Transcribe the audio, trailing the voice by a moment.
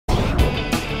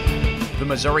the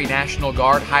Missouri National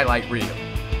Guard highlight reel.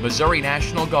 Missouri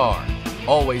National Guard,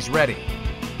 always ready,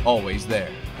 always there.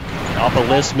 Off a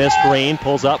Liz Smith screen,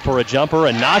 pulls up for a jumper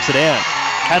and knocks it in.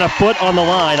 Had a foot on the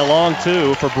line, a long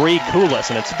two for Bree Koulis,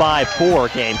 and it's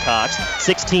 5-4 Gamecocks.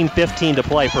 16:15 to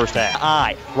play first half.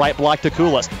 Right block to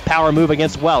Koulis. Power move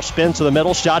against Welsh. Spins to the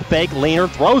middle, shot fake, leaner,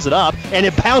 throws it up, and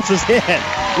it bounces in.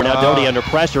 Now Doty under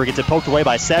pressure, gets it poked away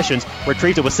by Sessions,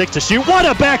 retrieves it with 6 to shoot. What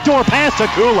a backdoor pass to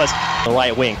Koulis. The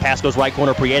right wing, pass goes right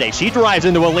corner, Priete. She drives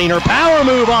into a leaner, power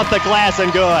move off the glass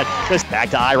and good. This back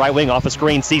to right wing off the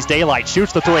screen, sees daylight,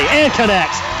 shoots the three and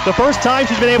connects. The first time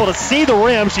she's been able to see the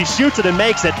rim, she shoots it and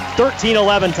makes it.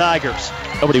 13-11 Tigers.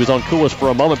 Nobody was on Koulis for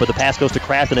a moment, but the pass goes to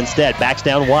Crafton instead. Backs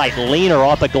down White, leaner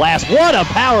off the glass. What a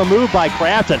power move by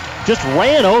Crafton. Just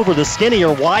ran over the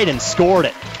skinnier White and scored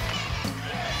it.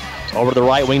 Over to the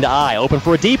right wing to open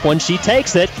for a deep one. She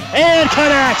takes it and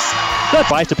connects.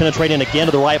 Tries to penetrate in again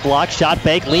to the right block. Shot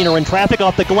fake, leaner in traffic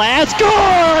off the glass.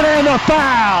 Good, and the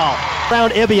foul.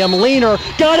 Round Ibiam, leaner,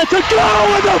 got it to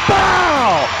go with the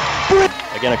foul.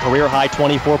 Again, a career-high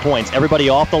 24 points. Everybody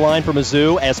off the line for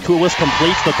Mizzou as Koulis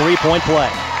completes the three-point play.